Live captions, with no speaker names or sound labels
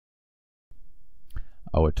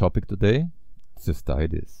Our topic today,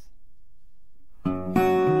 cystitis.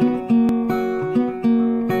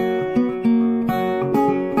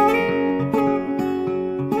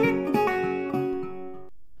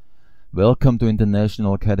 Welcome to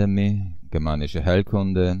International Academy, Germanische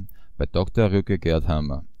Heilkunde, by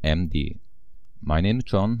Dr.Hamer, MD. My name is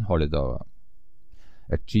John Hollidauer.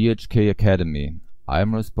 At GHK Academy, I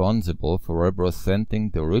am responsible for representing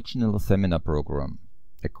the original seminar program,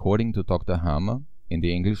 according to Dr. Hamer, in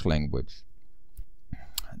the English language.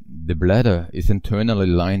 The bladder is internally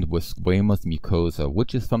lined with squamous mucosa,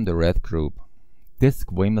 which is from the red group. This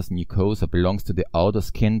squamous mucosa belongs to the outer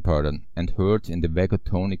skin pattern and hurts in the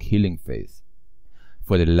vagotonic healing phase.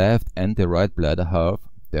 For the left and the right bladder half,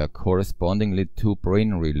 there are correspondingly two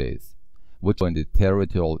brain relays, which are in the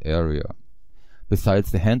territorial area.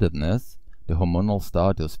 Besides the handedness, the hormonal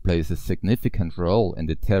status plays a significant role in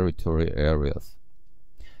the territorial areas.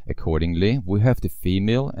 Accordingly, we have the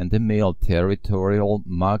female and the male territorial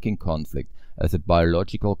marking conflict as a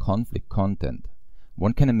biological conflict content.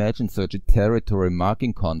 One can imagine such a territory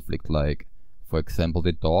marking conflict like, for example,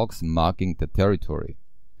 the dogs marking the territory.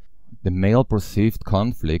 The male perceived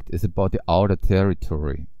conflict is about the outer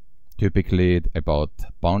territory, typically about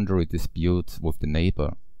boundary disputes with the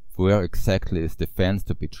neighbor. Where exactly is the fence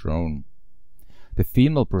to be drawn? The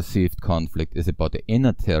female perceived conflict is about the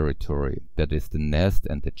inner territory, that is the nest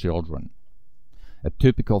and the children. A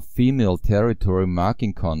typical female territory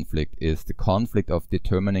marking conflict is the conflict of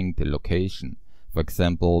determining the location. For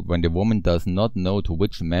example, when the woman does not know to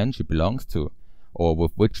which man she belongs to, or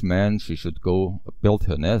with which man she should go build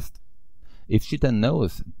her nest. If she then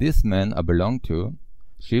knows this man I belong to,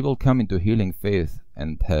 she will come into healing phase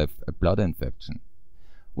and have a bladder infection.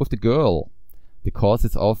 With the girl, the cause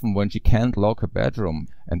is often when she can't lock her bedroom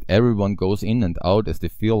and everyone goes in and out as they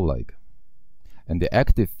feel like. In the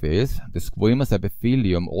active phase, the squamous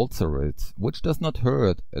epithelium ulcerates, which does not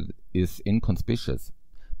hurt and is inconspicuous.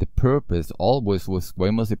 The purpose always with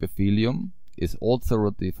squamous epithelium is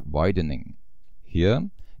ulcerative widening. Here,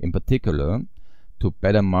 in particular, to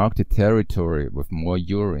better mark the territory with more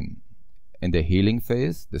urine. In the healing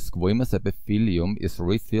phase, the squamous epithelium is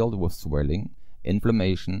refilled with swelling,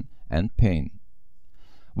 inflammation, and pain.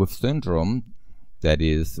 With syndrome, that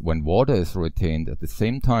is, when water is retained at the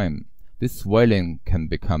same time, this swelling can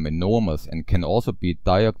become enormous and can also be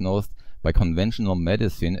diagnosed by conventional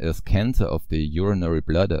medicine as cancer of the urinary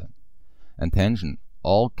bladder. Attention,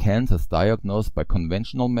 all cancers diagnosed by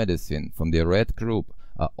conventional medicine from the red group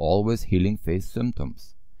are always healing phase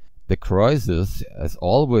symptoms. The crisis, as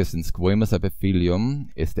always in squamous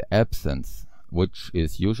epithelium, is the absence, which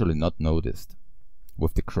is usually not noticed.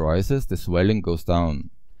 With the crisis, the swelling goes down,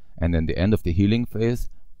 and in the end of the healing phase,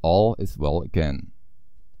 all is well again.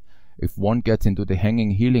 If one gets into the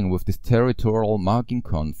hanging healing with this territorial marking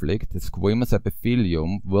conflict, the squamous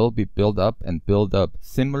epithelium will be built up,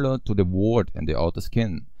 similar to the wart in the outer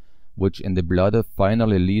skin, which in the bladder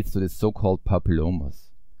finally leads to the so-called papillomas.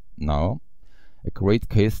 Now, a great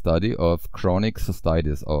case study of chronic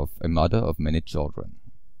cystitis of a mother of many children.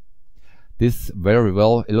 This very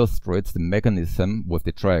well illustrates the mechanism with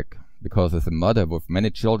the track, because as a mother with many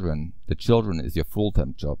children, the children is your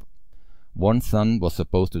full-time job. One son was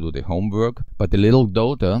supposed to do the homework, but the little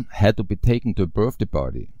daughter had to be taken to a birthday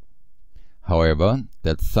party. However,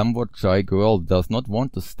 that somewhat shy girl does not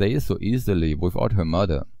want to stay so easily without her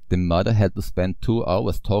mother. The mother had to spend 2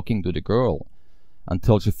 hours talking to the girl,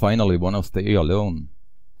 until she finally wanted to stay alone.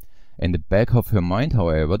 In the back of her mind,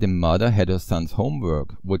 however, the mother had her son's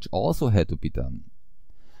homework, which also had to be done.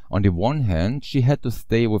 On the one hand, she had to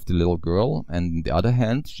stay with the little girl, and on the other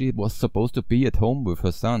hand, she was supposed to be at home with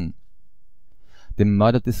her son. The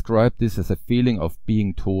mother described this as a feeling of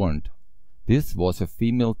being torn. This was a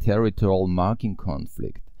female territorial marking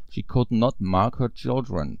conflict. She could not mark her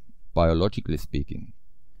children, biologically speaking.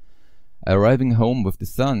 Arriving home with the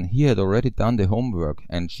son, he had already done the homework,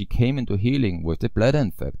 and she came into healing with the bladder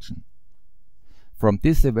infection. From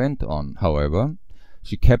this event on, however,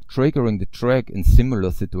 she kept triggering the track in similar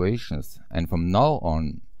situations, and from now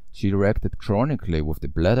on, she reacted chronically with the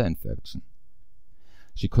bladder infection.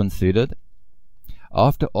 She considered,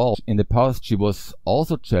 after all, in the past she was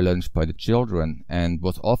also challenged by the children and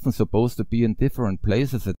was often supposed to be in different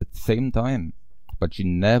places at the same time, but she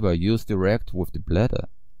never used to react with the bladder.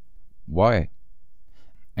 Why?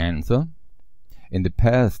 Answer: in the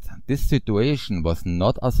past, this situation was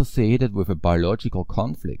not associated with a biological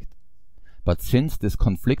conflict. But since this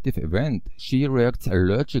conflictive event, she reacts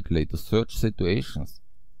allergically to such situations.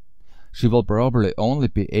 She will probably only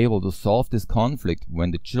be able to solve this conflict when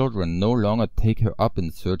the children no longer take her up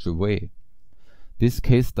in such a way. This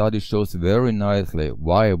case study shows very nicely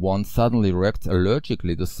why one suddenly reacts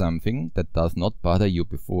allergically to something that does not bother you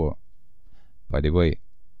before. By the way,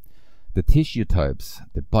 the tissue types,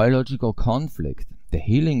 the biological conflict, the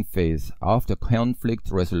healing phase after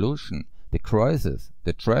conflict resolution, the crisis,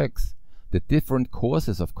 the tracks, the different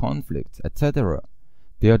causes of conflicts, etc.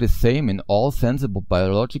 They are the same in all sensible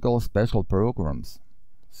biological special programs.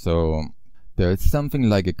 So there is something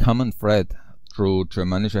like a common thread through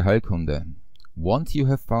Germanische Heilkunde. Once you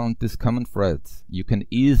have found this common thread, you can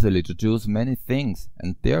easily deduce many things,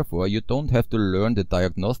 and therefore you don't have to learn the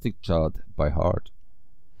diagnostic chart by heart.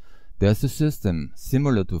 There's a system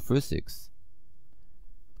similar to physics.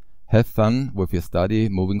 Have fun with your study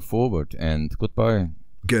moving forward, and goodbye.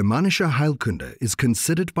 Germanische Heilkunde is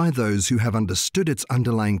considered by those who have understood its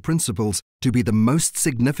underlying principles to be the most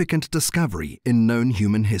significant discovery in known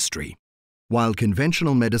human history. While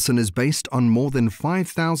conventional medicine is based on more than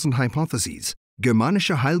 5,000 hypotheses,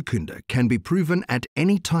 Germanische Heilkunde can be proven at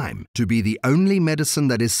any time to be the only medicine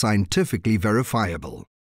that is scientifically verifiable.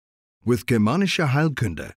 With Germanische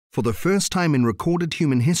Heilkunde, for the first time in recorded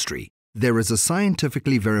human history, there is a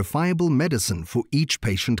scientifically verifiable medicine for each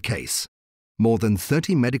patient case. More than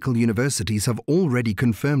 30 medical universities have already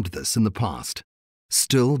confirmed this in the past.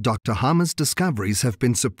 Still, Dr. Hamer's discoveries have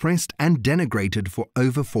been suppressed and denigrated for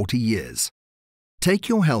over 40 years. Take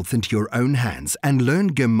your health into your own hands and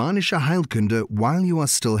learn Germanische Heilkunde while you are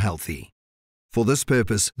still healthy. For this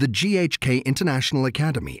purpose, the GHK International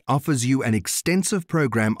Academy offers you an extensive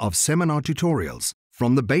program of seminar tutorials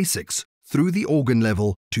from the basics through the organ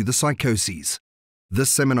level to the psychoses.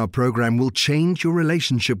 This seminar program will change your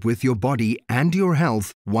relationship with your body and your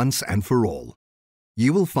health once and for all.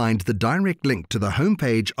 You will find the direct link to the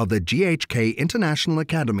homepage of the GHK International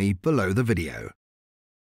Academy below the video.